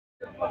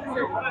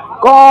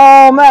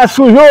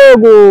Começa o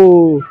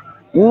jogo!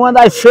 Uma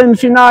das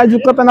semifinais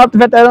do Campeonato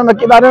Veterano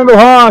aqui da Arena do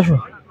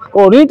Rancho.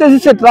 Corinthians e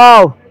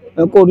Central.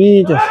 É o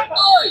Corinthians.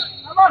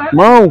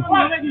 Mão.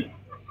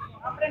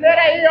 Primeiro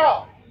aí,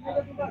 ó.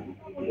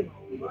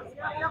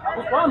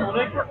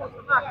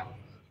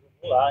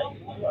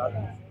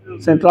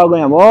 Central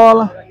ganha a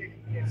bola.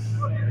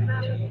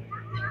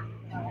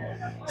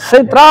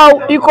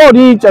 Central e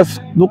Corinthians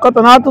do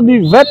Campeonato de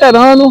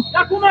Veterano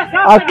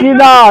aqui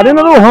da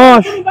Arena do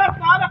Rancho.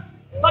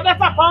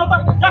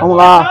 Vamos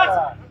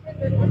lá.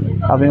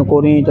 Tá vendo o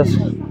Corinthians.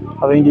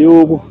 Tá vendo o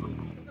Diogo.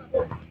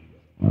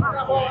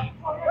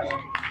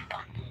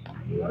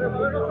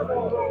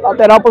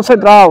 Lateral para o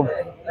Central.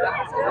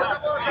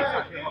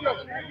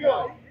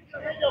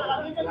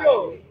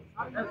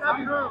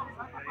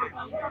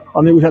 O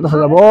amigo já tá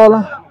fazendo a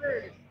bola.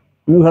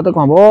 O amigo já tá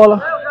com a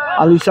bola.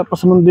 Ali se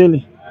aproximando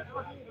dele.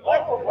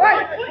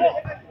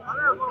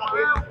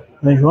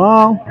 Vem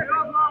João.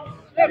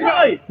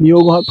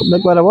 Diogo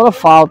recupera a bola,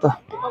 falta.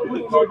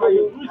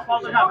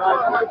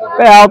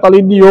 Pé alto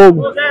ali,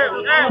 Diogo.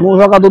 No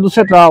jogador do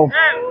Central.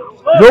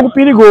 Jogo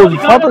perigoso,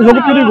 falta de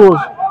jogo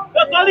perigoso.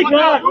 Eu tô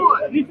ligado.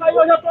 Isso aí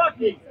eu já tô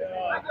aqui.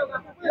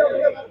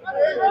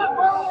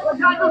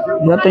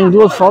 Já tem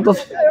duas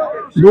faltas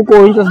do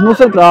Corinthians no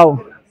Central.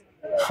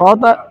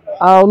 Falta,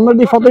 o número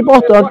de falta é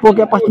importante,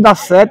 porque a partir da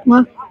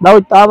sétima, da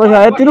oitava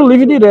já é tiro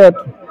livre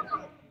direto.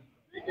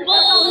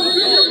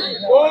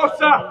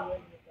 Força!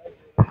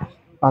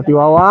 Partiu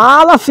o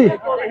Wallace.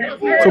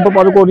 Sobrou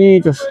para o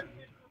Corinthians.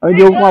 Aí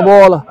Diogo com a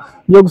bola.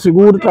 Diogo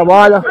segura,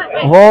 trabalha,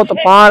 volta,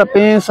 para,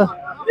 pensa.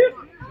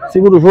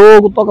 Segura o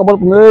jogo, toca a bola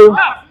pro meio.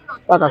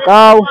 Pra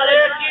Cacau.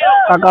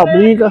 Cacau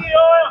brinca.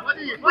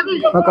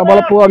 Toca a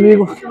bola pro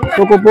amigo.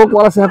 Tocou pouco, o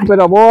Wallace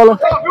recupera a bola.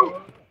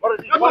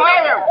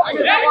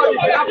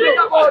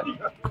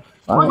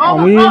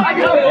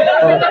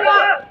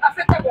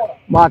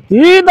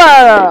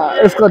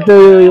 Batida!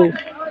 Escanteio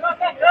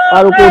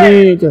para o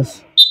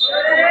Corinthians.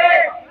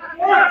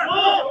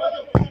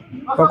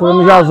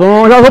 Procurando o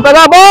Jason. Jason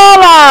pega a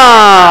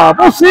bola!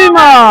 Por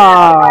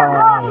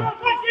cima!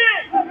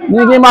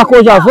 Ninguém marcou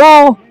o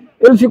Jason.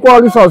 Ele ficou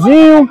ali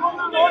sozinho.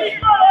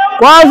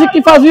 Quase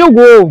que fazia o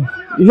gol.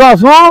 E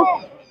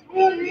Jason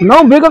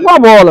não briga com a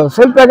bola.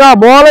 Se ele pegar a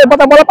bola, ele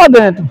bota a bola para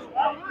dentro.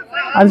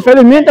 Mas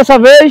infelizmente dessa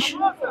vez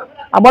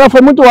a bola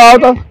foi muito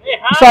alta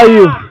e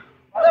saiu.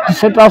 O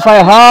Central sai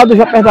errado,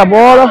 já perde a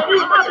bola.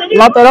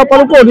 Lateral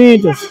para o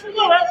Corinthians.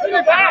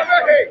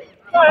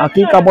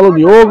 Aqui com a bola de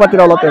Diogo, vai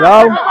tirar o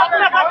lateral.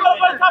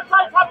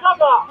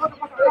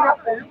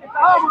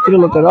 Tira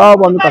o lateral,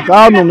 bola no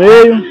Cacau, no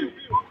meio.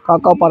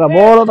 Cacau para a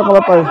bola, toca a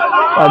bola para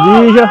a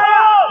Dija.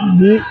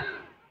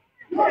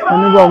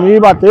 Amigo Almir,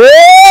 bateu!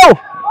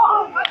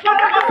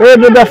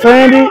 Pedro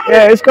defende,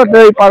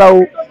 escanteio para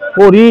o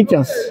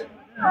Corinthians.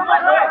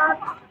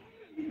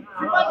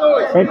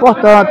 Isso é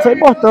importante, isso é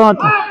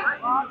importante.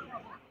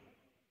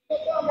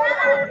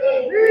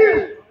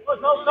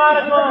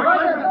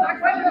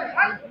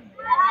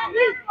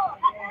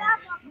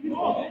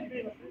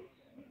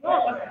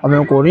 Tá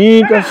vendo o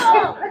Corinthians.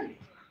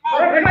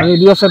 Aí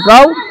do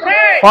Central.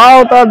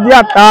 Falta de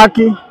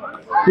ataque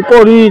do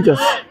Corinthians.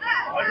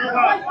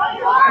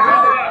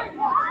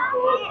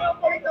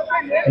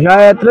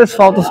 Já é 3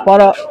 faltas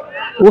para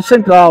o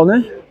Central,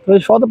 né?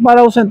 3 faltas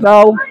para o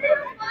Central.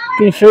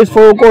 Quem fez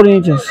foi o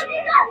Corinthians.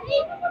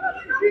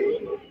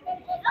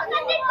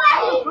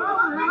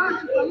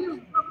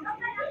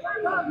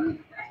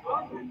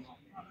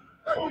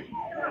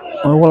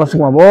 Vamos lá assim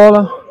com a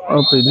bola. Olha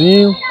o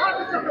Pedrinho.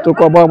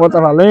 Tocou a bola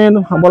tá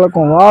valendo. A bola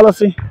com o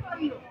Wallace.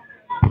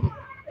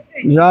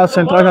 Já a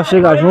Central já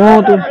chega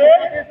junto.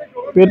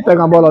 Pedro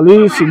pega a bola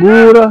ali,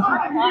 segura.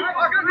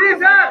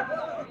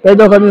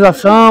 Perde a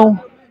organização.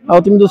 É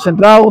o time do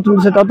Central. O time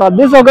do Central está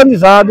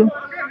desorganizado.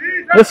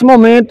 Nesse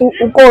momento,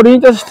 o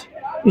Corinthians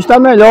está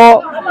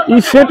melhor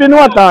e sempre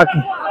no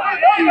ataque.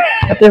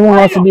 Já teve um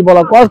lance de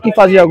bola quase que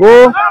fazia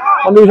gol.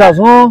 Olha o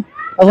Jason.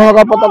 Jason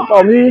agora para o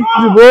Palmeiras.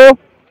 Jogou.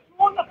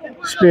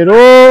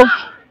 Esperou.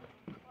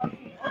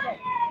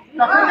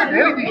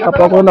 Tá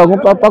procurando algum,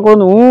 tá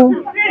procurando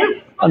um.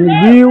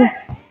 Amigo.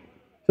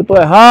 Eu tô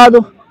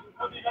errado.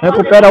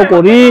 Recupera o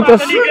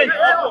Corinthians.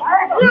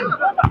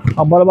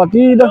 A bola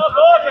batida.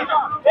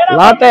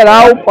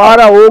 Lateral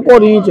para o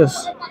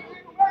Corinthians.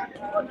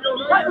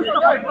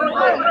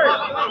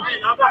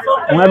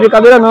 Não é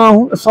brincadeira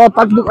não. É só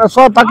ataque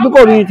do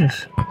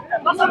Corinthians.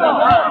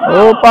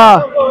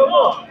 Opa!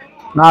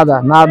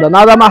 Nada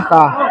a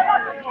marcar.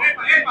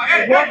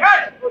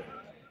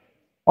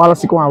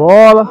 Fala-se com a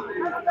bola.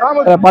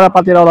 Prepara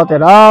para tirar o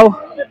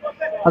lateral.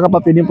 Paga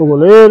para pedir pro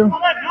goleiro.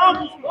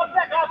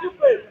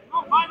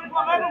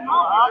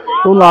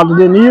 Do lado do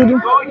Denildo.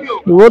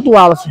 Do outro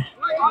Wallace.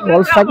 O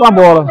Wallace sai com a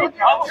bola.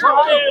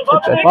 Se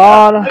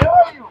prepara.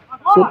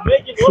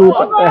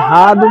 Chuta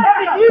errado.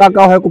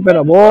 Cacau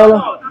recupera a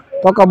bola.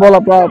 Toca a bola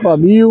para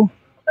Bill.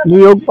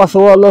 Diogo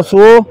passou,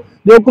 lançou.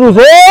 Deu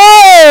cruzeiro.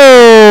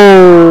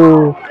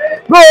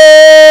 Gol!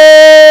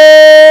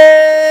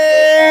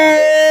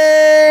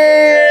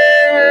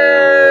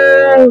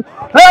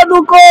 É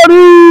do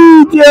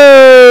Corinthians!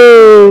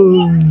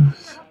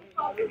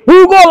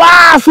 O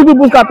golaço do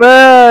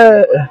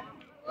Buscapé!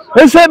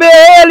 Recebeu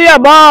ele e a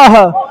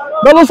barra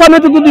do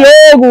lançamento do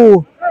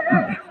Diogo.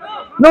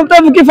 Não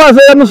teve o que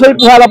fazer, não sei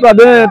empurrar lá pra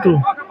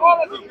dentro.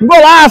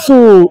 Golaço!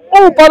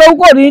 1 para o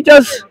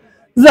Corinthians,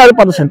 0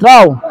 para o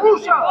Central.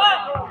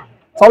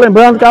 Só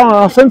lembrando que é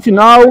uma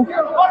semifinal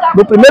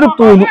do primeiro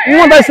turno,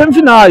 uma das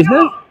semifinais, né?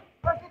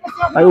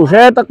 Aí o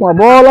Jetta com a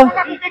bola.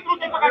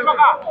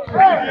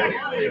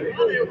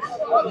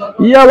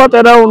 E a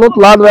lateral do outro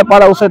lado vai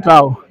para o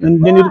Central.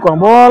 Denildo com a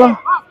bola.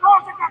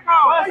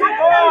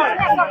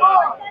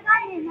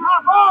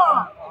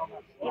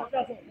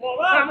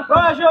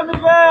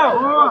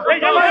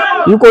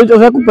 E o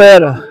Corinthians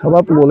recupera.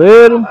 Vai pro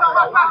goleiro.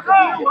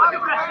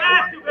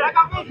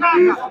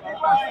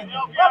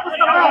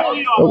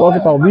 Jogou aqui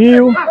para o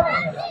Bill.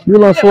 Bill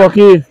lançou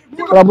aqui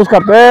para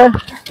Buscapé.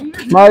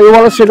 Mas o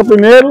Wallace chega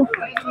primeiro.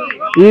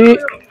 E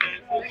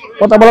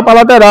bota a bola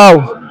para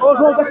lateral.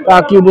 Tá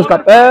aqui o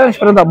Buscapé,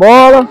 esperando a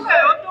bola.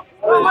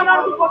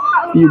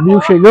 E o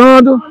Bill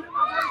chegando.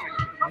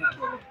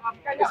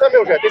 Esse é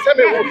meu, Jeta, esse é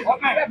meu.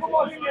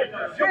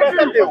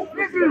 Gilberto é teu.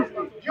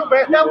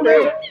 Gilberto é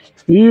teu.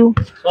 Bill.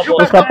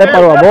 Buscapé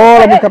parou a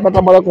bola. Buscapé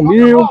trabalha com o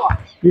Bill.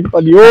 Bill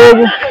para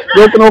Diogo.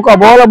 Diogo não com a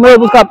bola. Meio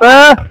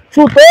Buscapé.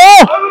 Chutou.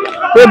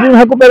 Pedrinho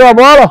recuperou a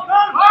bola.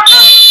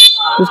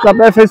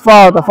 Buscapé fez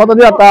falta. Falta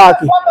de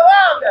ataque.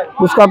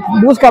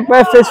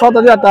 Buscapé fez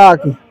falta de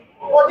ataque.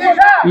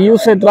 E o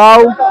Central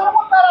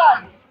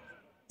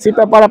se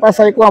prepara para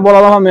sair com a bola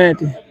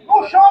novamente.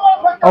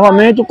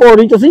 Novamente o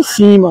Corinthians em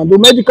cima, do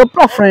meio de campo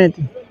para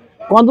frente.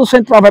 Quando o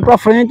Central vai para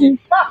frente,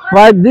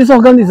 vai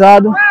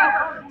desorganizado,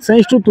 sem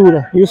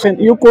estrutura.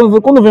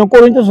 Quando vem o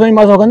Corinthians, vem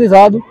mais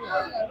organizado.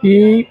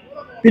 E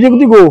perigo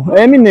de gol,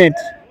 é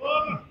eminente.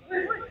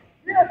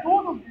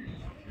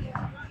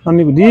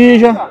 Amigo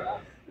Dija,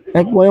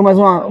 ganhou mais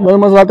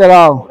uma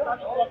lateral.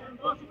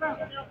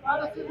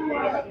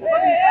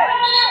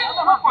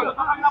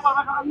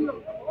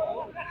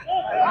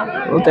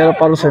 Lateral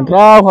para o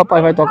Central, o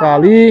rapaz vai tocar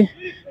ali.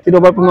 Tirou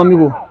a bola para o meu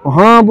amigo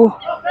Rambo.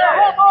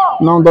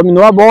 Não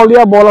dominou a bola e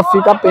a bola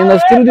fica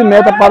apenas tiro de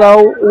meta para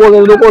o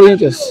goleiro do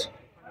Corinthians.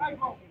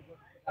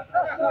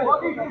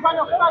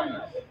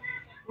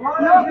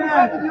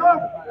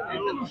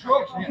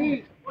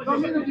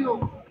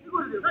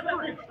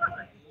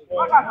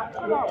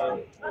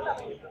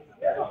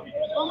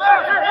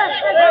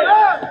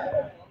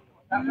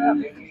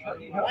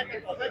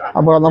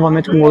 A bola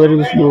novamente com o goleiro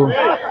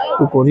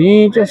do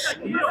Corinthians.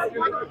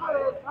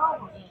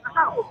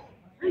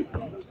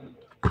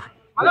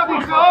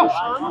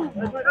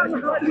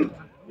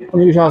 O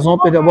amigo Jazão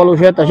perdeu a bola, o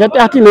Jetta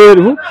é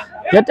artilheiro, viu?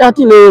 Jetta é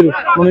artilheiro.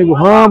 O amigo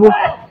Rambo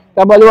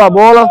trabalhou a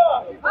bola,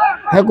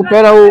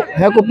 recupera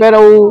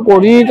o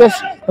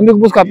Corinthians. O amigo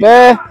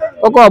Buscapé,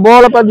 tocou a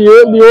bola para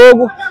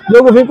Diogo.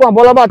 Diogo vem com a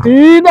bola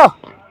batida.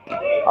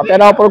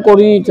 Lateral para o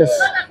Corinthians.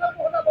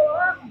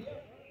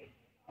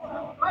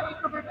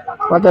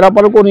 Lateral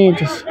para o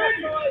Corinthians.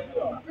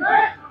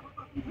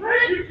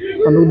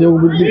 O Diogo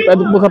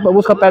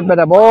Buscapé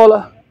perde a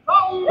bola.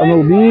 Tá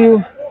no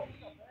Bill.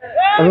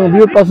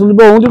 Passou de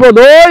gol 1, de gol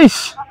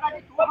 2.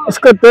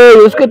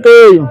 Escanteio.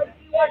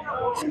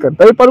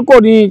 Escanteio para o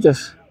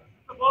Corinthians.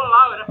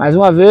 Mais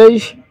uma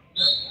vez,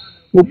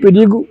 o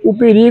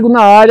perigo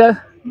na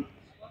área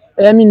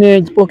é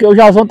eminente, porque o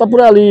Jazão tá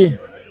por ali.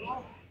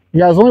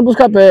 Jazão e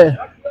Buscapé.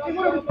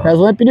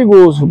 Jazão é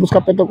perigoso. O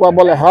Buscapé tocou a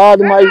bola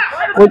errada, mas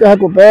o Corinthians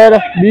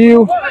recupera.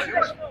 Bill.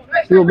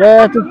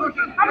 Gilberto.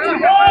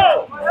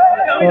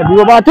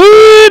 Bill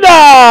batida!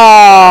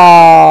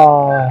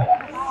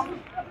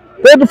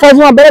 Pedro faz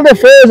uma bela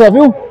defesa,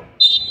 viu?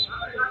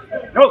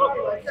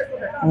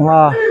 Vamos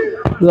lá.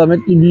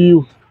 Cruzamento de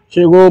Bill.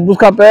 Chegou,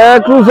 Buscapé,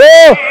 cruzou,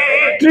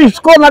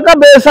 triscou na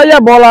cabeça e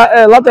a bola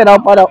é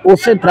lateral para o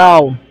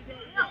Central.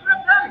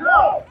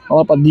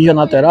 Bola para Dija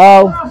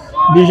lateral.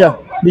 Dija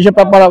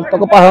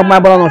toca para Rambo, mas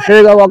a bola não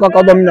chega. O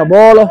Cacau domina a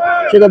bola.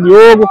 Chega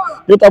Diogo.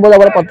 Deu a bola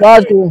agora para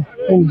trás com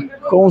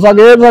o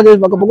zagueiro vai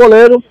para o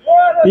goleiro.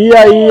 E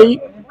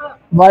aí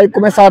vai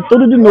começar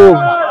tudo de novo.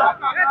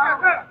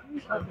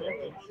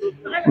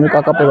 O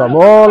Cacau pegou a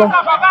bola,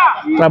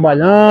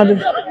 trabalhando,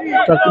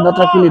 dá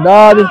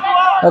tranquilidade.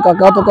 O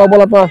Cacau tocou a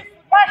bola para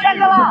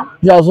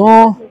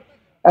Jazão.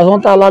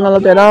 Jazão tá lá na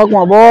lateral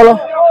com a bola.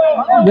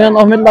 Ganha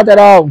novamente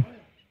lateral.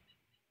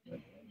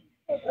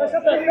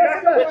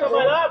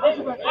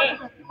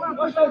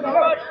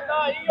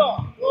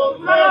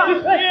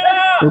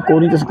 O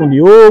Corinthians com o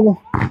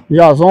Diogo.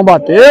 Jazão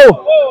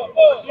bateu.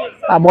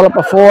 A bola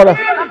para fora.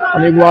 O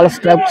amigo Wallace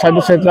sai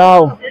do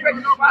Central.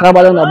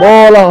 Trabalhando a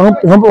bola.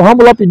 O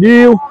Rambo lá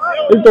pediu.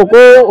 Ele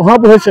tocou. O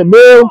Rambo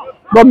recebeu.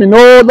 Dominou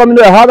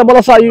errado. A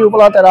bola saiu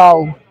para a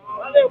lateral.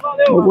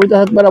 O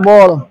Corinthians recupera a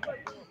bola.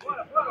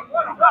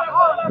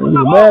 O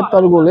Gilberto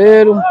para o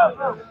goleiro.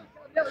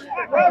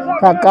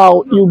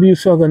 Cacau e o Bill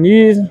se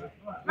organizam.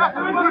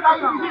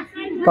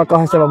 Cacau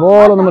recebe a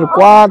bola, número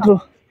 4.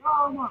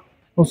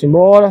 Vamos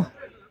embora.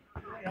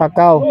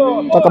 Cacau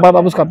toca a bola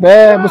para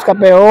Buscapé.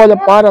 Buscapé olha,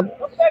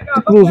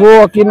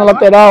 cruzou aqui na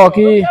lateral,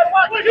 aqui.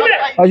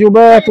 A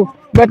Gilberto.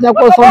 Gilberto tem a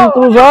posição de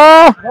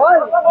cruzar.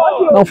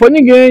 Não foi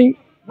ninguém.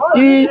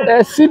 E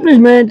é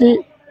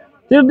simplesmente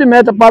tiro de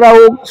meta para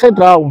o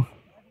central.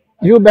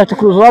 Gilberto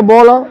cruzou a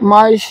bola,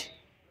 mas,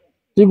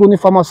 segundo a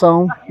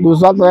informação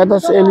dos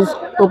atletas, ele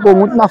tocou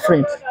muito na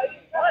frente.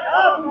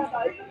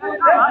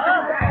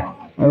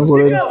 Aí o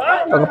goleiro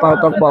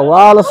toca para o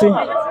Wallace.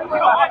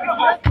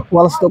 O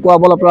Wallace tocou a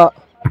bola para...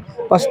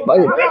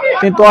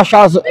 Tentou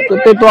achar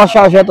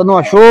a Jeta, não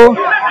achou.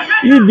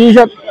 E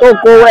Dija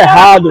tocou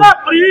errado.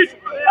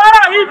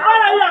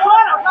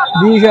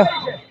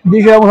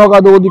 Dija é um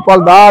jogador de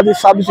qualidade,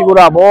 sabe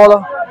segurar a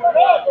bola.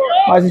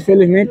 Mas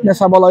infelizmente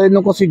nessa bola ele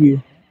não conseguiu.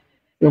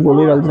 Tem o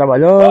goleiro ali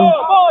trabalhando.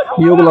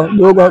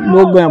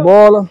 Diogo ganha a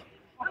bola.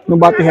 Não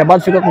bate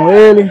rebate, fica com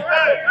ele.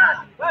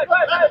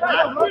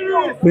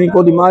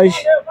 Brincou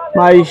demais,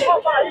 mas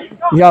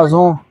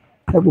Jason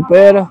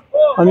recupera.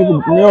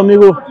 Meu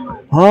amigo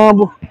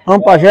Rambo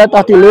pra Jeta,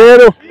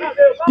 artilheiro.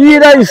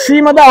 Tira em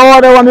cima da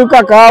hora o amigo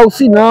Cacau.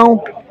 Se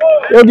não,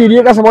 eu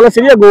diria que essa bola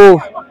seria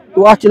gol.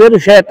 O artilheiro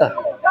Jeta.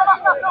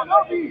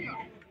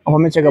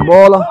 Novamente chega a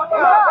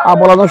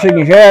bola não chega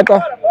em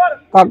Jeta.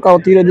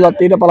 Cacau tira de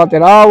lateira para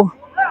lateral.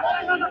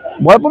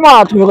 Bora pro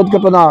mato, jogo do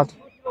campeonato.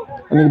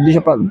 O amigo deixa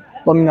para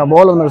dominar a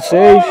bola, número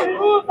 6.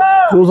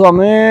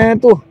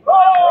 Cruzamento.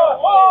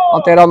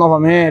 Lateral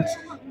novamente.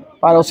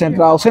 Para o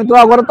central. O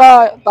central agora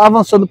tá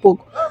avançando um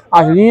pouco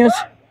as linhas.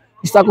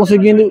 Está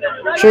conseguindo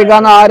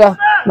chegar na área,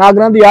 na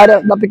grande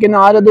área, na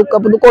pequena área do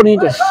campo do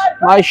Corinthians.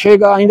 Mas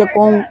chega ainda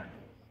com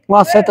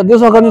uma certa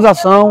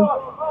desorganização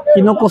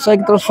que não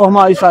consegue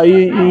transformar isso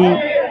aí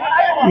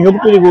em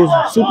jogo perigoso.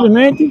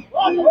 Simplesmente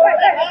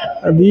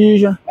a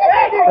Dija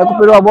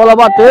recuperou a bola,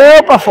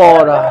 bateu para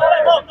fora.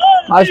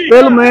 Mas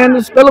pelo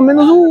menos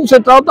o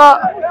central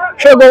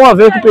chegou uma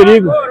vez com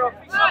perigo.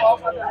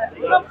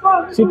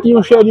 Sentiu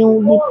um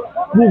cheirinho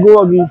de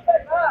gol aqui.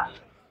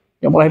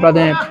 Tem a bola aí pra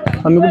dentro.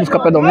 Amigo dos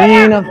Capé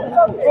domina.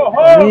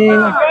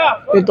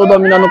 Tentou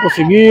dominar, não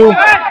conseguiu.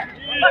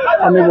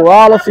 Amigo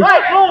Wallace.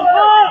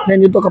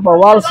 Rendi toca pra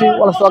Wallace.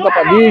 Wallace toca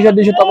pra Dija.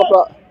 Dija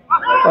toca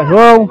pra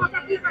João.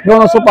 João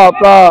lançou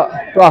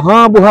pra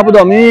Rambo. Rambo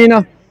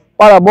domina.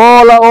 Para a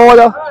bola,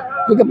 olha.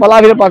 Fica pra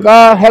lá, vira pra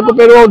cá.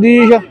 Recuperou o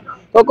Dija.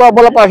 Tocou a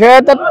bola pra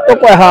Jeta.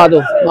 Tocou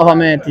errado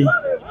novamente.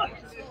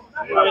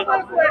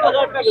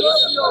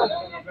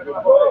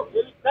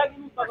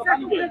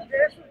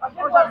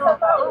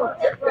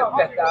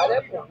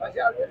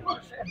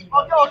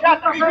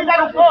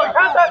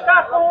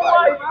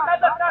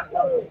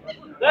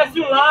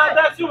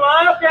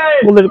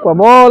 Goleiro com a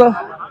bola.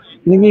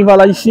 Ninguém vai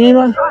lá em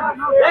cima.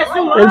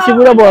 Ele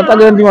segura a bola. Tá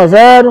ganhando de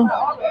 1-0.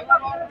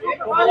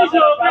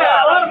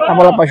 A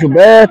bola para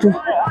Gilberto.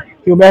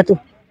 Gilberto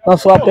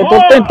lançou,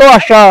 tentou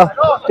achar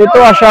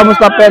mas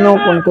o pé não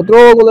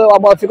encontrou. A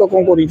bola fica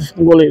com o Corinthians,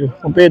 com o goleiro,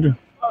 com o Pedro.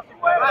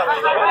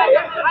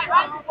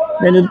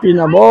 Benito pedindo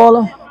na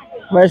bola.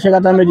 Vai chegar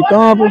até o meio de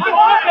campo.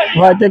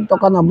 Vai ter que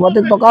tocar na bola,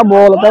 tem que tocar a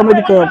bola até o meio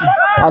de campo.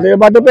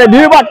 Bateu,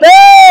 pediu,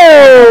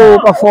 bateu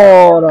para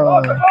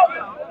fora.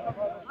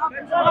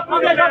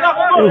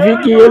 Eu vi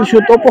que ele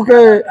chutou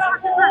porque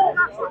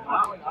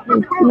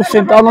o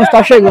central não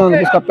está chegando.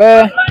 O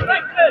Capé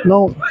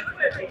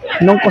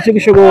não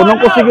conseguiu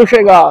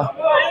chegar.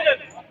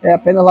 É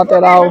apenas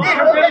lateral.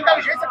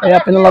 É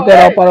apenas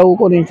lateral para o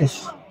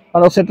Corinthians,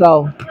 para o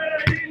central.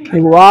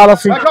 Tem o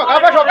Wallace. Vai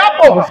jogar,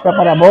 pô. Vai ficar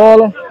para a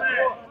bola.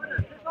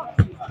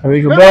 Aí o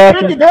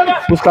Gilberto.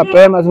 Busca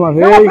pé mais uma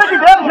vez.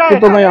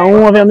 Tentou ganhar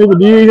uma, vem amigo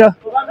Dija.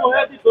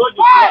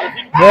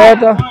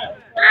 Veta.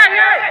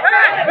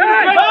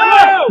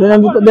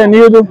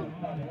 Denildo.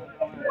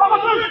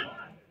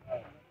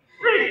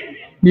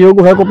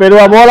 Diogo recuperou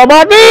a bola.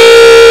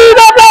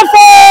 Batida pra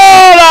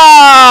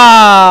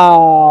fora!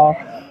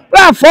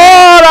 Pra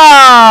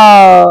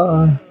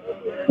fora!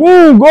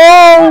 Um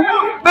gol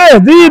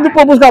perdido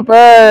por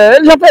Buscapé.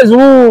 Ele já fez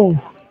um.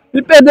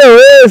 E perdeu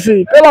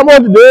esse. Pelo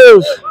amor de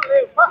Deus.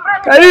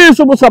 É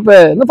isso,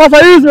 Buscapé. Não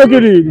faça isso, meu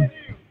querido.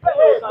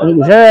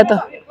 Amigo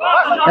Jeta.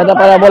 Jeta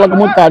para a bola com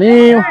muito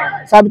carinho.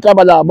 Sabe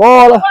trabalhar a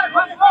bola.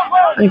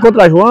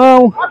 Encontra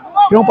João.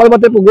 João pode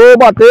bater pro gol.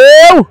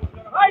 Bateu.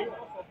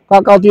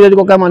 Cacau tira de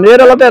qualquer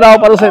maneira. Lateral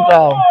para o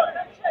central.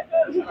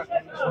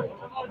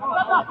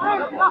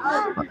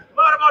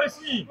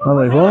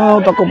 Vamos,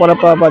 João. Tocou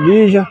para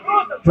Dija.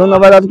 João na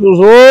verdade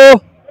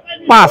cruzou.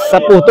 Passa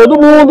por todo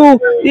mundo.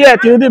 E é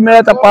tiro de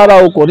meta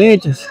para o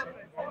Corinthians.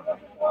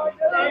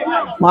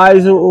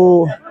 Mas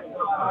o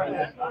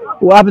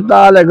árbitro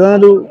está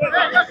alegando.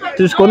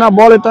 Triscou na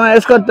bola, então é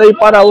escanteio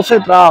para o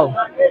central.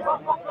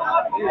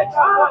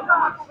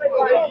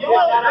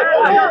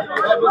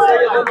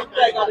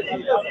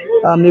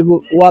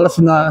 Amigo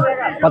Wallace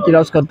para tirar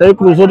o escanteio,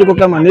 cruzou de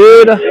qualquer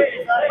maneira,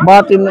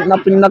 bate na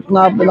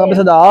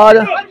cabeça da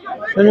área.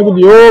 Amigo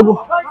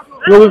Diogo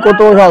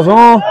encontrou o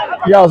Jason.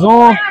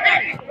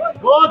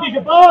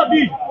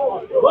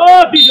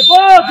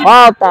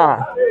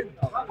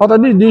 Falta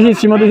de Dija em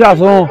cima do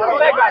Jason.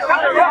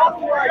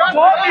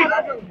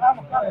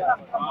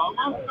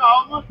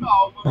 Calma.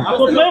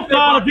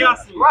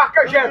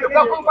 Marca, gente.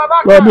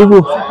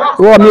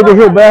 O amigo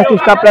Gilberto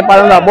está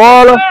preparando a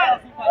bola.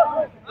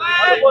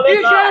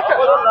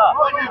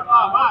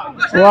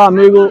 O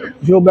amigo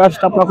Gilberto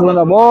está procurando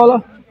a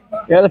bola.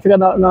 Ela fica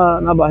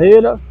na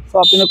barreira, só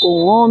apenas com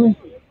um homem.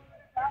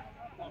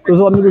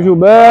 Cruzou o amigo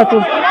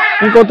Gilberto.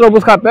 Encontrou o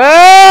busca-pé.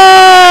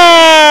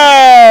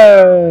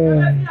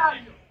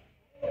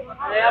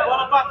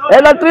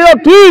 Ela tirou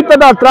tinta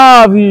da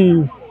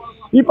trave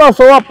e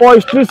passou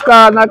após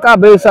triscar na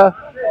cabeça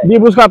de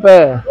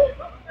busca-pé.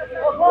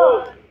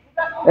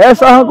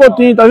 Essa arrancou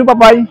tinta, viu,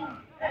 papai?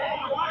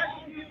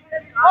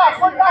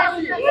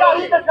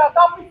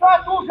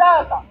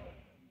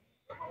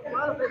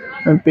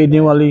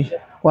 Pedinho ali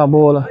com a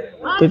bola.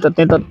 Tenta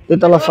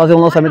fazer um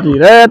lançamento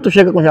direto.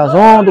 Chega com o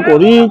Jazão do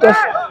Corinthians.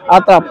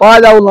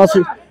 Atrapalha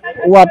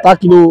o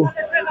ataque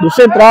do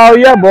Central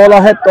e a bola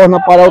retorna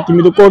para o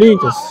time do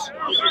Corinthians.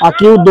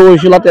 Aqui o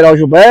 2 de lateral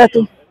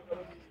Gilberto.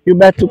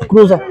 Gilberto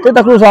cruza,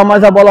 tenta cruzar,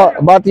 mas a bola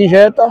bate e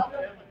injeta.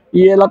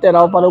 E é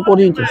lateral para o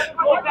Corinthians.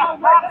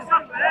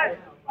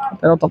 O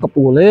lateral toca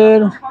pro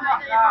goleiro.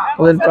 O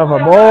goleiro trava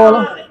a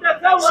bola.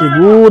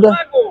 Segura.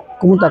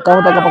 Com muita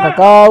calma, toca para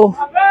Cacau.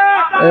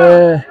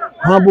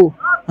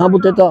 Rambo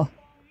tenta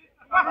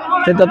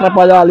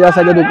atrapalhar ali a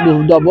saída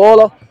da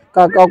bola.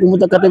 Cacau com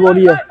muita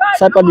categoria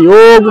sai para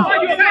Diogo.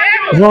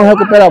 João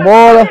recupera a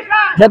bola.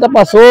 Jeta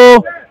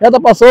passou.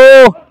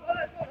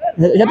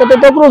 Jeta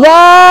tentou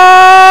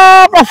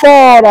cruzar para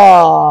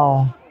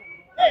fora.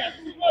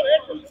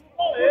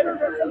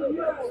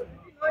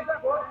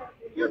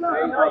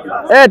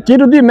 É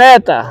tiro de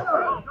meta.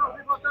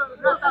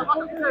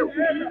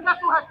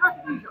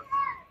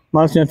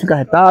 Marcinho fica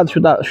retado,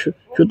 chuta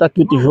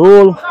aqui o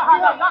tijolo.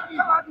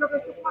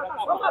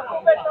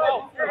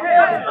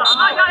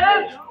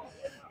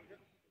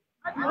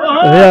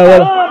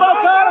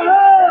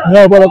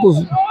 Vem a bola com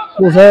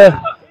o Zé.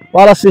 O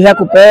Wallace se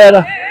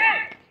recupera.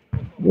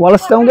 O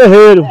Wallace é um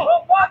guerreiro.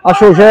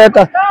 Achou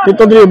Jeta,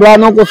 tentou driblar,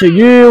 não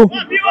conseguiu.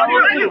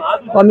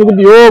 O amigo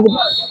Diogo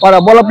para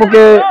a bola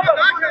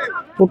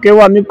porque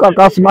o amigo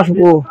Cacau se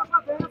machucou.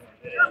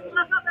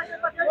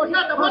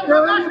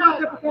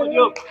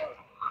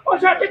 Ô,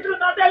 Jeta, entrou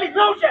na dele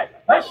não,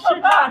 Jeta.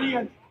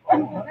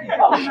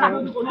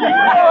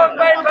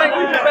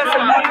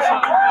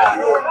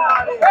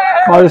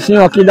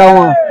 Mauricinho aqui dá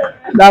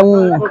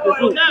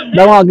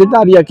uma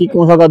gritaria aqui com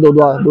o jogador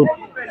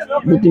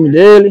do time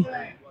dele.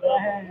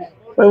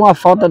 Foi uma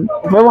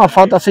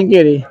falta sem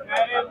querer.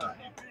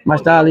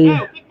 Mas tá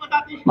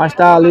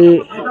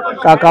ali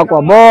Cacau com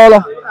a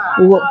bola.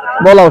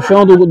 Bola ao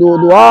chão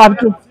do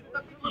árbitro.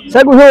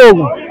 Segue o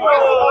jogo.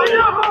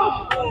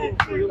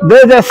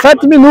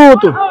 17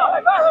 minutos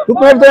do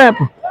primeiro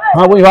tempo.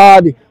 Rambo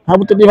invade.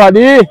 Rambo tenta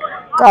invadir.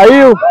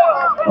 Caiu.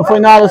 Não foi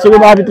nada.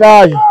 Segunda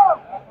arbitragem. O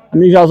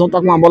amigo Jazão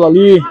tá com a bola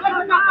ali.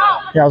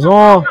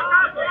 Jazão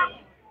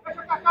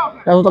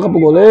toca pro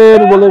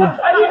goleiro. O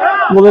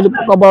goleiro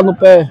com a bola no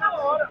pé.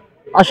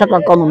 Acha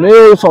Cacau no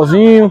meio,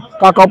 sozinho.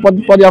 Cacau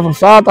pode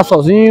avançar, tá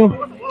sozinho.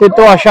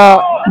 Tentou achar,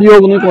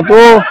 Diogo não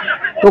encontrou.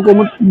 Tocou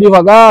muito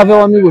devagar, vê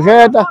o amigo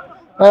Jeta.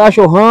 Aí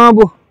acha o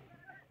Rambo.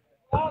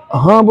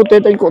 Rambo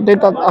tenta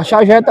achar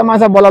a Jeta,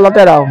 mas a bola é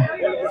lateral.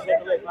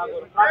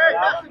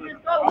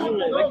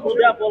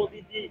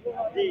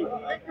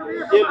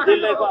 Ele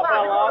levar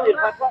pra lá, ele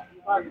vai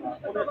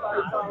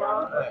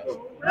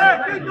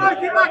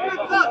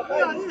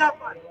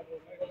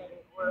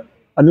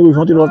amigo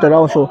João tirou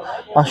lateral,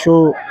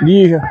 achou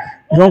Lígia.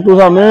 João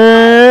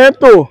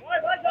cruzamento. O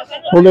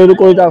goleiro do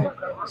Corinthians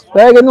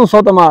pega e não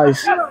solta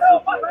mais.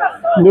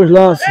 2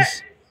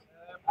 lances.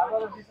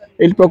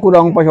 Ele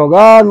procura um para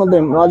jogar, não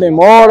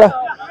demora.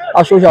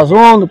 Achou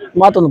Jazão,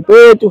 mata no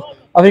peito.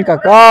 Aí vem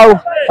Cacau.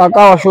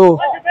 Cacau achou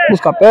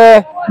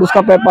busca-pé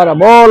para a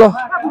bola.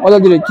 Olha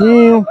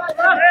direitinho.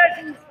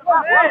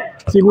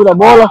 Segura a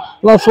bola.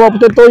 Lançou,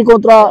 tentou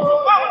encontrar.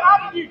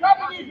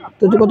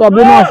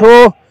 Bill, não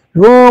achou.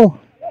 João.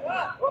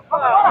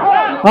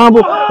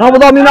 Rambo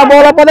domina a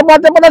bola, pode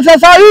bater, pode ser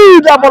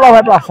saída. A bola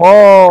vai para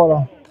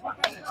fora.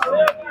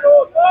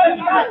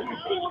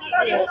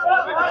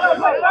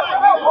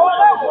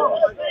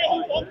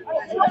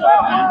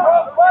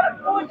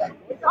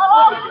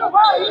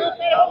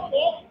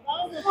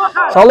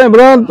 Só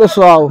lembrando,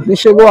 pessoal, quem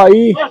chegou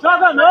aí,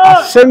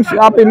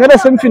 a primeira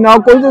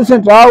semifinal, Corinthians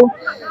Central,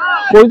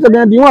 Corinthians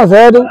ganha de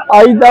 1-0,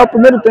 aí dá o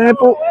primeiro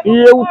tempo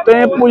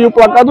e o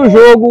placar do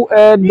jogo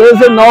é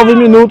 19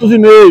 minutos e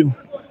meio.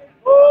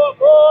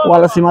 O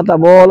Wallace mata a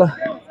bola.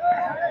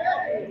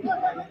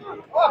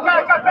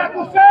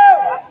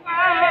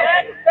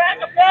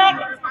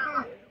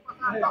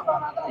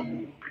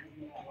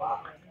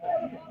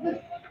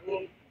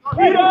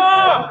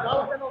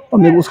 O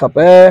amigo busca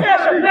pé.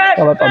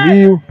 Ela vai pra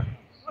Bill.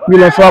 Bill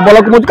lançou a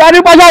bola com muito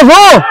carinho pra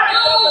Jazão.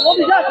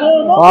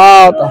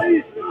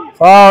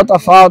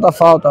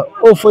 Falta.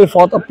 Ou foi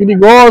falta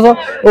perigosa,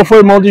 ou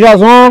foi mão de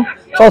Jazão.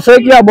 Só sei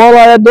que a bola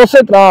é do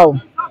Central.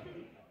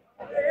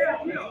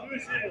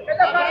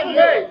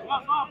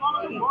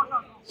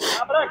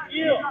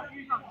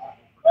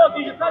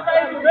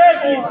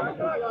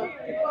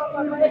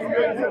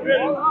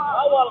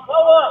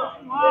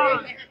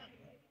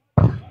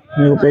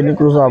 O Pedrinho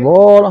cruzou a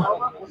bola.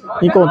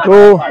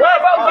 Encontrou.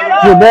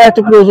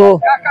 Gilberto cruzou.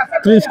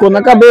 Triscou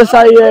na cabeça.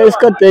 Aí é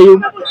escanteio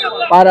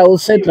para o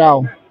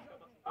central.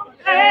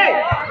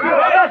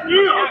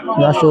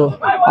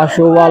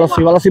 Achou o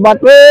Wallace. O Wallace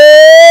bateu!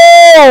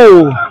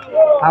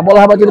 A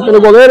bola batida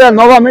pelo goleiro. É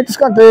novamente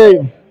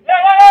escanteio.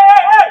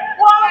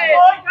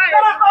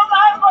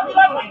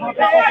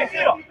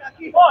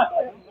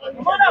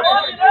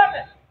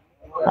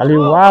 Ali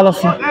o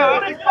Wallace.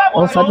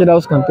 Vamos tirar o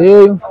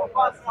escanteio.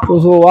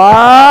 Cruzou o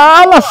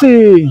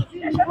Wallace.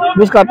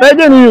 Busca pé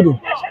de Nildo.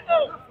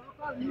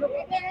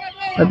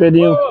 Vai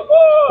Pedrinho.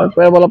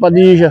 Vai a bola para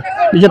Dija.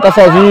 Dija tá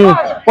sozinho.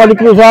 Pode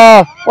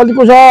cruzar. Pode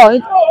cruzar.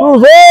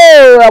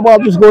 Cruzou. A bola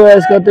dos gols.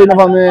 Escanteio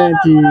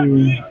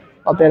novamente.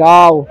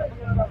 Lateral.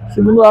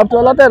 Segundo árbitro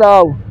é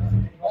lateral.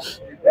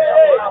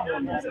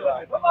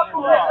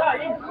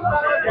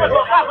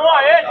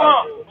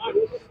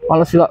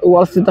 O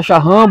Wallace tenta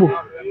charrambo.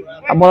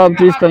 A bola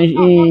trisca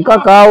em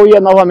Cacau e é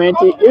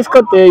novamente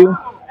escanteio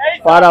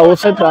para o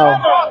central.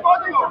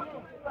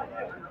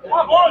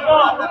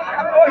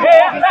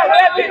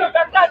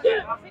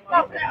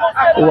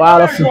 O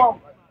Wallace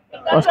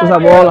cruza a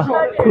bola.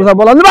 Cruza a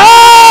bola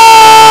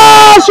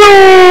embaixo!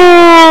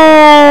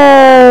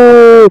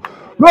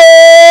 Gol!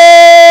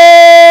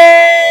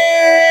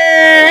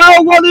 É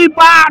o gol de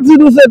empate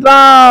do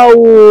central.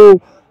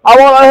 A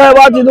bola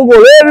rebate do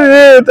goleiro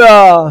e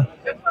entra.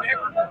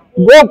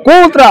 Gol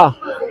contra.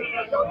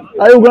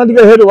 Aí o grande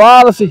guerreiro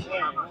Wallace.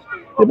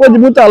 Depois de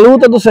muita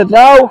luta do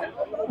central,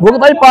 o jogo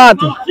tá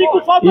empate.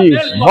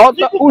 Isso,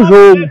 volta o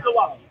jogo.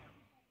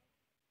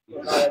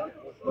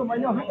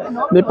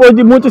 Depois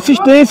de muita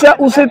insistência,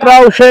 o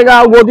central chega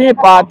ao gol de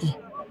empate.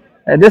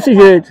 É desse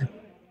jeito.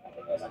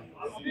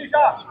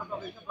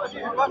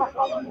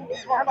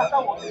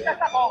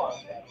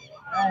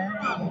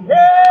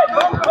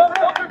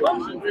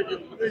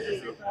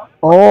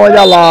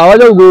 Olha lá,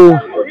 olha o gol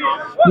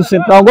do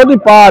central, gol de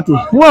empate,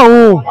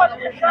 1-1.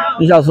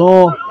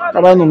 Jason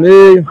trabalhando no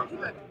meio,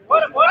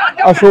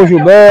 achou o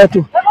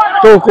Gilberto,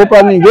 tocou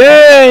para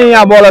ninguém,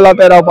 a bola é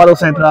lateral para o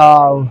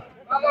central.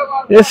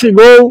 Esse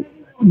gol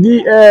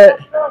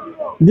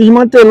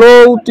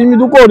desmantelou o time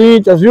do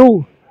Corinthians,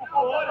 viu?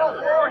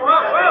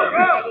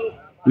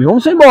 E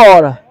vamos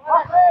embora.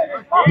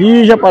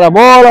 Dija para a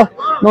bola,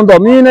 não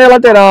domina, é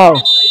lateral.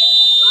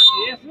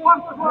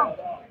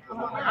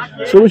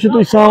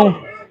 Substituição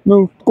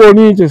no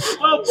Corinthians,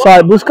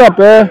 sai, busca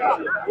pé.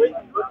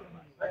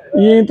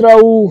 E entra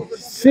o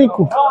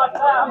 5.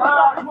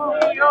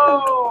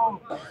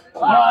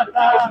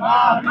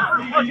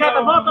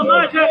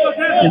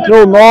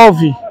 Entrou o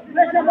 9.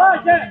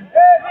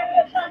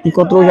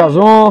 Encontrou o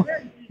Jason.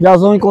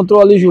 Jason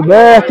encontrou ali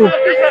Gilberto.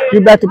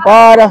 Gilberto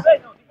para.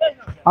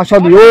 Acha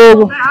o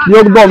Diogo.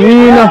 Diogo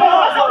domina.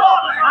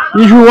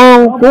 E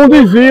João com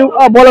desvio.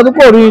 A bola do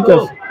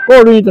Corinthians.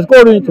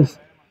 Corinthians.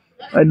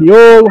 É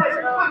Diogo.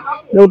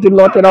 Deu o tiro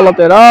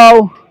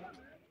lateral.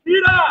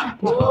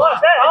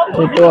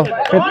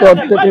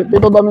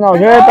 Tentou dominar o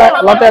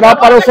Jeta. Lateral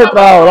para o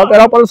central.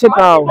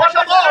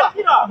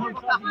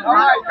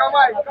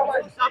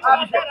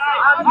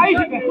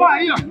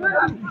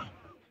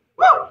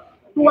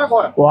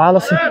 O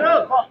Wallace.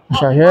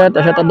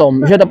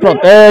 Jeta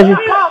protege.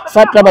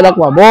 Sabe trabalhar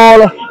com a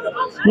bola.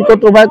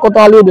 Enquanto vai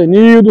encontrar ali o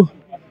Denildo.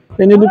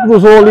 Denildo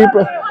cruzou ali.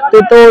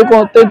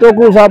 Tentou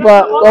cruzar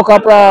para tocar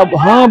para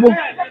Rambo.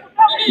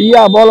 E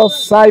a bola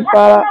sai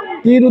para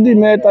tiro de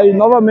meta aí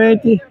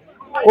novamente.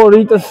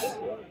 Corinthians.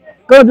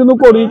 Cândido no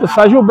Corinthians.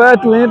 Sai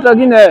Gilberto, entra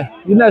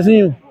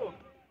Guinézinho.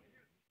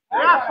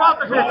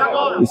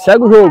 E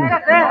segue o jogo.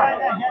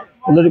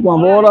 Ele com a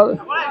bola.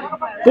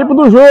 Tempo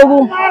do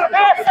jogo.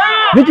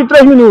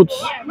 23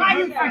 minutos.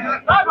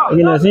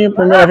 Guinézinho,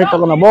 primeira vez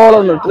tocando a bola,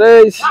 número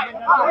 3.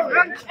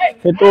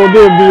 Tentou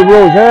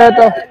driblou o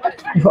Jeta.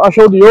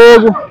 Achou o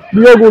Diogo.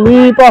 Diogo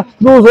limpa.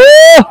 Cruzou.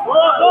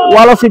 O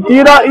Wallace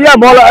tira e a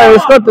bola é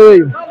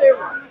escanteio.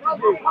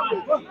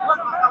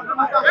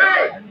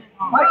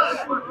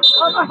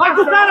 Vai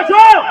do cara,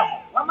 João!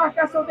 A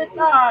marcação dentro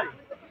da área.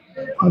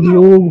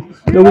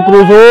 Diogo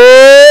cruzou.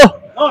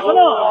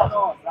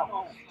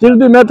 Tiro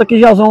de meta aqui,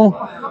 Jason.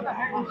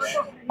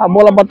 A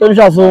bola bateu no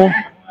Jason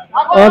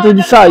antes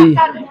de sair.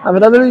 Na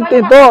verdade, ele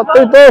tentou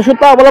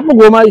chutar a bola pro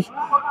gol, mas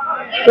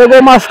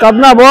pegou mascado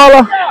na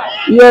bola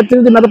e é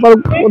tiro de meta para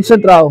o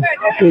central.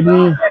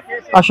 Pedrinho,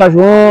 acha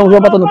João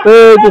bateu no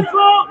peito.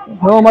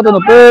 João bateu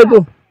no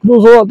peito.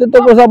 Cruzou,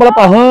 tentou cruzar a bola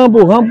para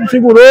Rambo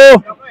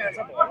segurou.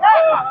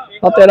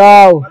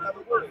 Lateral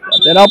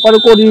para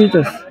o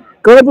Corinthians.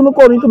 Câmbio no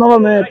Corinthians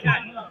novamente.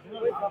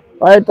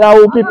 Vai entrar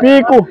o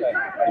Pipico.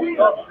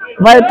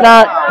 Vai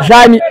entrar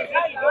Jaime,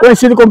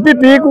 conhecido como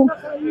Pipico.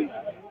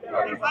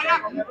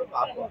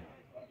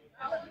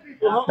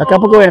 Daqui a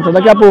pouco entra,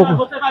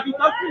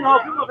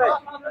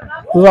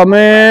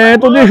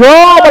 Cruzamento de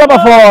João, bola para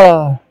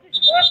fora.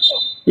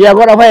 E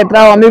agora vai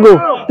entrar o amigo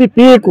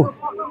Pipico.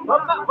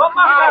 Vamos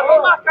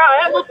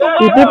marcar, é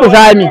Pipico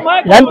Jaime.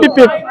 Jaime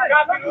Pipico.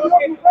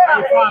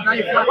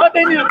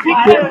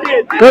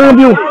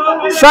 Câmbio.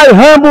 Sai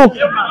Rambo.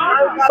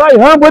 Sai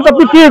Rambo, entra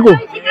Pipico.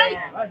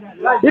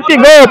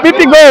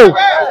 Pipigol.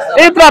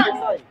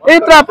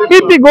 Entra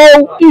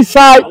Pipigol e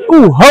sai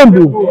o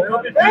Rambo.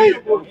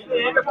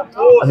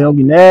 Vem o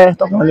Guiné,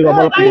 tocando ali a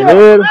bola pro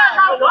goleiro.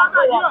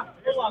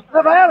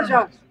 Leva ela,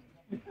 já.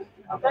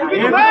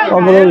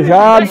 O goleiro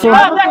Jadson.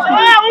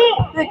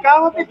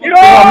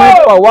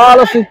 Finalmente para o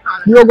Wallace.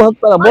 Diogo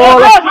recupera a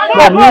bola.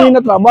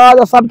 Domina,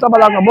 trabalha, sabe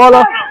trabalhar com a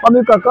bola. O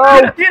amigo Cacau.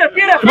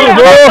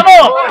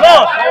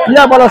 E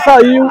a bola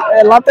saiu.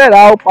 É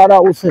lateral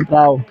para o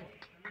central.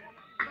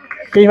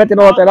 Quem vai ter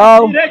o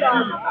lateral?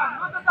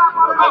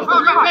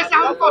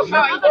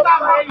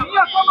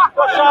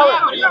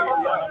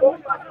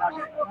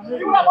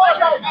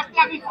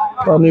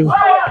 O amigo.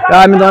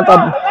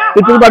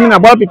 Pipico domina a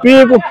bola,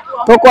 Pipico.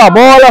 Tocou a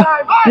bola.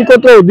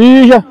 Encontrou o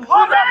Dija.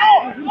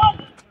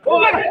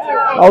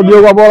 Olha o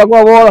Diogo com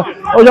a bola.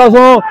 Olha o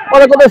Jazão.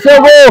 Olha acontecer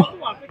o gol.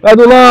 É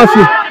do lance.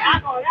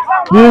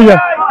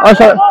 Dija.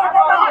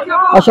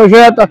 Acha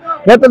Jeta.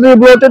 Jeta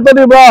driblou, tentou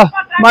driblar.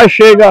 Mas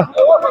chega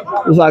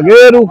o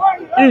zagueiro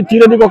e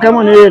tira de qualquer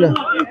maneira.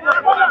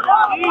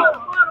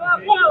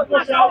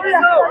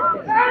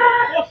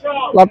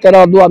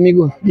 Lateral do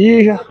amigo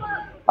Dija.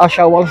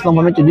 Acha o Wallace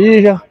novamente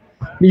Dija.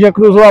 Dija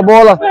cruzou a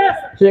bola.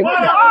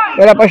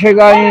 Era para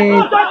chegar em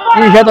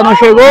Jeta, não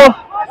chegou.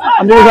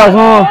 Amigo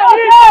Jazão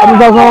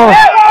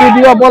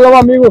pediu a bola ao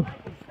amigo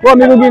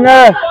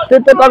Guiné.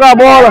 Tentou pegar a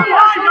bola.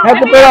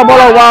 Recupera a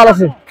bola ao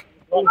Wallace.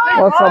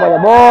 Wallace trabalha a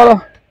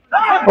bola.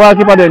 Vai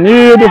aqui para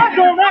Denildo.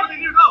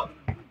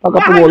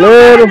 Toca pro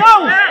goleiro.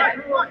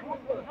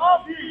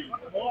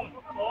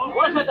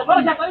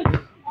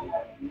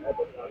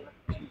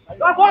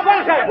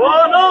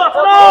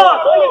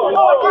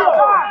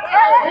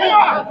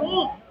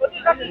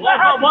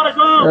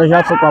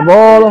 Já foi com a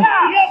bola.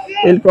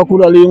 Ele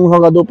procura ali um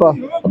jogador para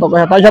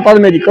tocar. Já tá no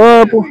meio de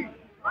campo.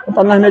 Já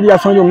tá nas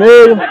mediações do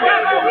meio.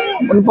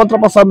 Não pode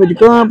ultrapassar o meio de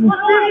campo.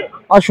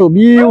 Achou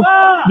Bill.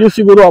 Bill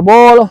segurou a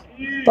bola.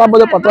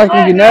 Trabalhou para trás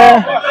com o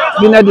Guiné.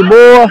 Guiné de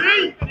boa.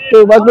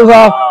 Vai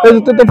cruzar.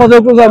 Ele tentou fazer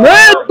o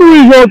cruzamento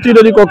e João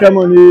tira de qualquer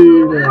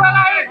maneira.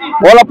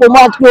 Bola pro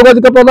Marcos, que jogou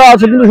do campeonato.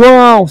 Segundo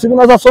João.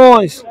 Segundo as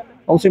ações.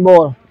 Vamos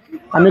embora.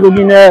 Amigo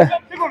Guiné.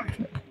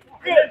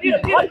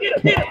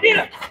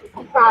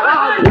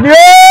 Diego!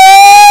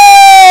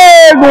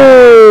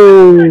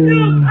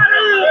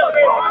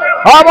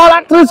 A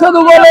bola trisca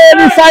do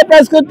goleiro e sai para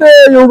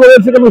escanteio. O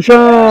goleiro fica no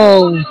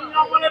chão.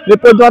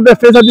 Depois de uma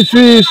defesa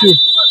difícil.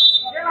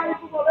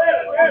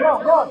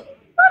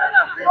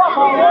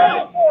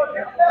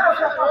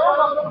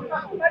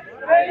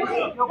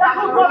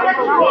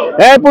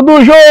 Tempo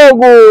do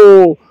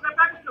jogo.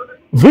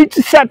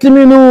 27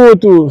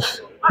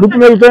 minutos do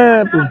primeiro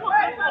tempo.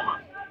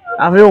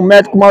 Lá vem o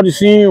médico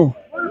Mauricinho.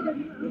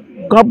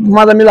 Campo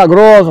Mada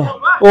Milagrosa.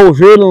 Ou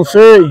gelo, não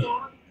sei.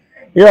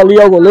 E ali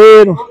é o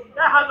goleiro.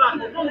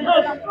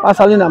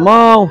 Passa ali na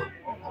mão.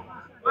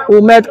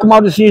 O médico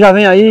Mauricinho já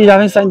vem aí, já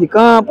vem saindo de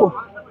campo.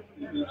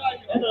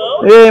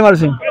 Ei,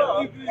 Mauricinho.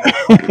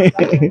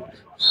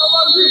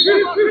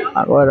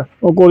 Agora,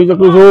 o Corinthians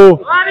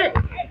cruzou.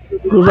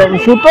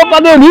 Chutou para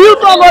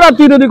Denilton, agora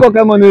tira de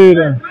qualquer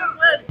maneira.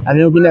 Aí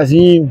vem o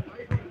Guinezinho.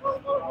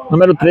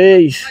 Número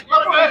 3.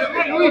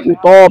 O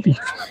top.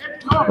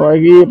 Vai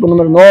aqui pro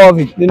número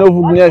 9. De novo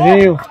o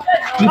Guinezinho.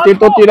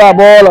 Tentou tirar a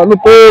bola no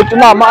peito,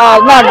 na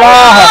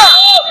garra.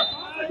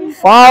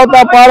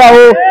 Falta para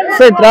o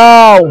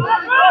central.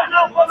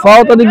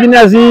 Falta de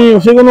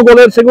Guinezinho. Segundo o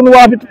goleiro, segundo o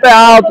árbitro, pé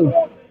alto.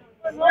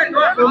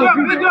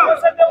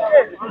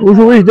 O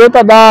juiz deu,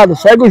 tá dado.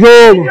 Segue o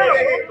jogo.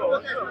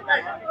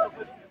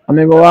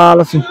 Amigo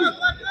Wallace.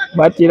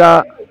 Vai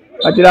tirar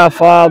a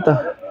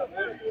falta.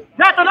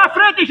 Jeta na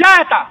frente,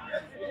 Jeta!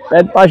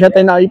 Pede pra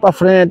Jeta ir pra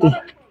frente.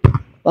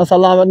 Lança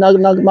lá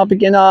na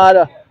pequena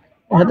área.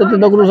 Jeta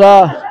tentou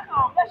cruzar.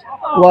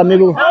 O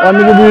amigo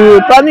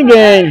do... Pra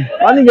ninguém.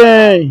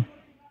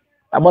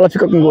 A bola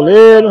fica com o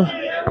goleiro.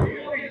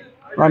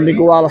 O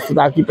amigo Wallace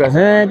tá aqui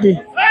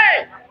presente.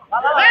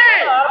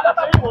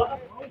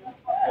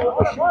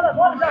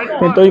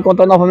 Tentou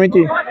encontrar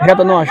novamente.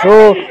 Jeta não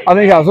achou. Aí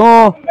vem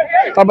Jazon.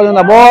 Trabalhando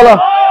a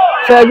bola.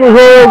 Segue o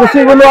jogo.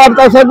 Segundo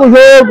árbitro, segue o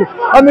jogo.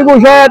 Amigo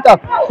Jeta.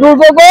 Cruzou,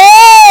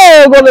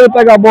 gol! O goleiro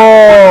pega a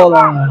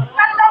bola.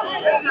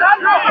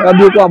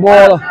 Gabriel com a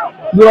bola.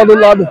 Do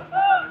lado.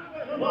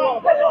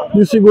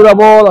 E segura a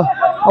bola.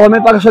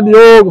 Novamente para o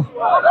Diogo.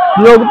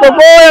 Diogo tocou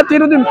e é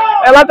tiro de...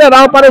 É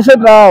lateral para o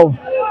central.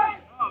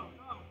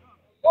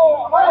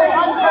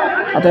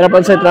 Lateral para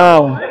o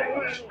central.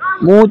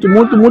 Muito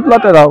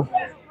lateral.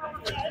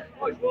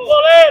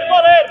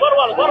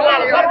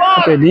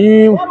 Bora.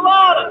 Pedinho.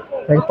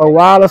 Pega para o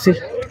Wallace.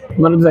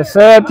 Número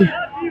 17.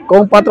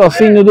 Com o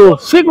patrocínio do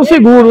Ciclo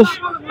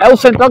Seguros. É o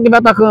central que vai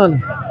atacando.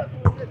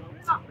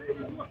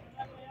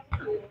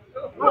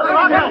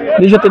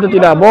 Lígia tenta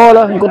tirar a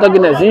bola. Encontra o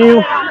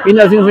Guinezinho.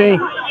 Guinezinho vem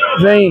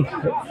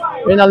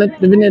na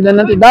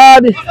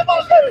identidade.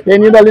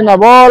 Vem indo ali na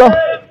bola.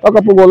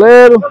 Toca pro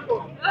goleiro.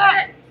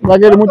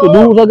 Zagueiro muito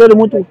duro, zagueiro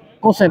muito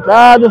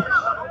concentrado.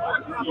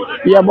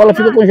 E a bola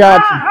fica com o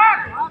Jadson.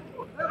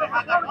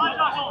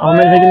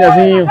 Normalmente vem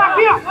Guinezinho.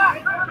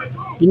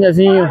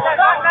 Guinezinho.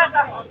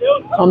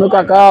 Olha o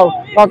Cacau.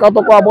 Cacau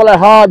tocou a bola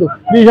errado.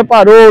 Já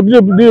parou,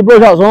 driblou o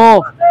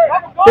Jason.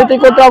 Tenta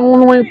encontrar um,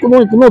 não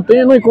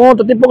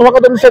encontra. Tem pouco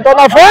jogador no setor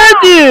na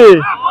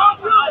frente.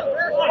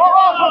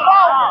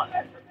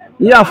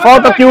 E a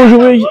falta que o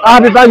juiz, a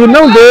arbitragem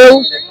não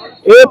deu,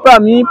 pra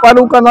mim,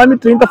 para o canal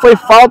M30, foi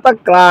falta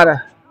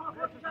clara.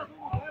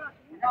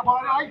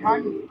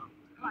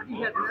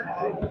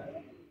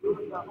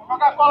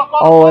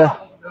 Olha.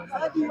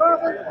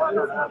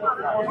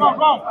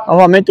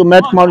 Novamente o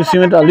médico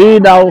Mauricinho entra ali,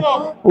 dá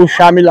o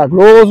chá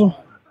milagroso.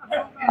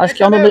 Acho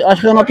que é uma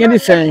notinha de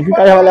 100. O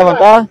cara já vai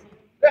levantar.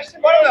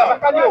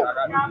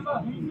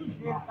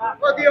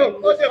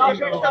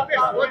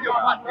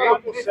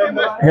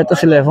 Jeta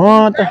se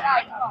levanta.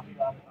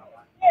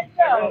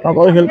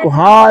 Agora o gelo com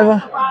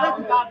raiva.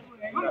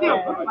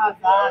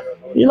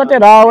 E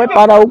lateral é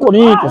para o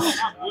Corinthians.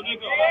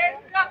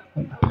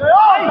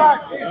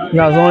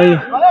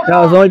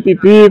 Jazão e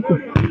Pipico.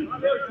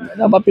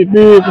 Dá pra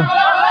Pipico.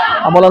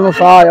 A bola não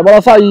sai, a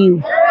bola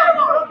saiu.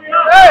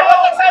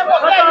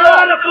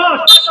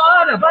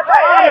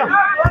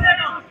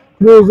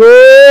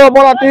 Cruzou, a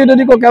bola tira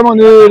de qualquer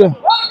maneira.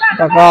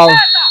 Cacau.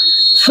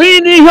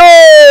 Fim de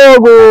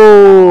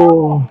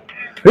jogo!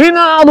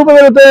 Final do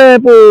primeiro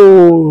tempo!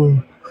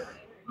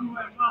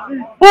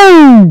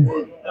 1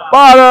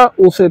 para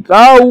o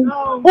Central,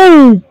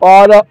 1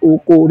 para o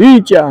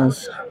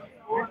Corinthians.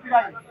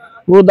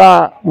 Vou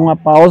dar uma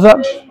pausa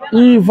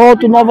e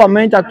volto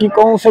novamente aqui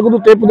com o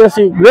segundo tempo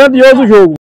desse grandioso jogo.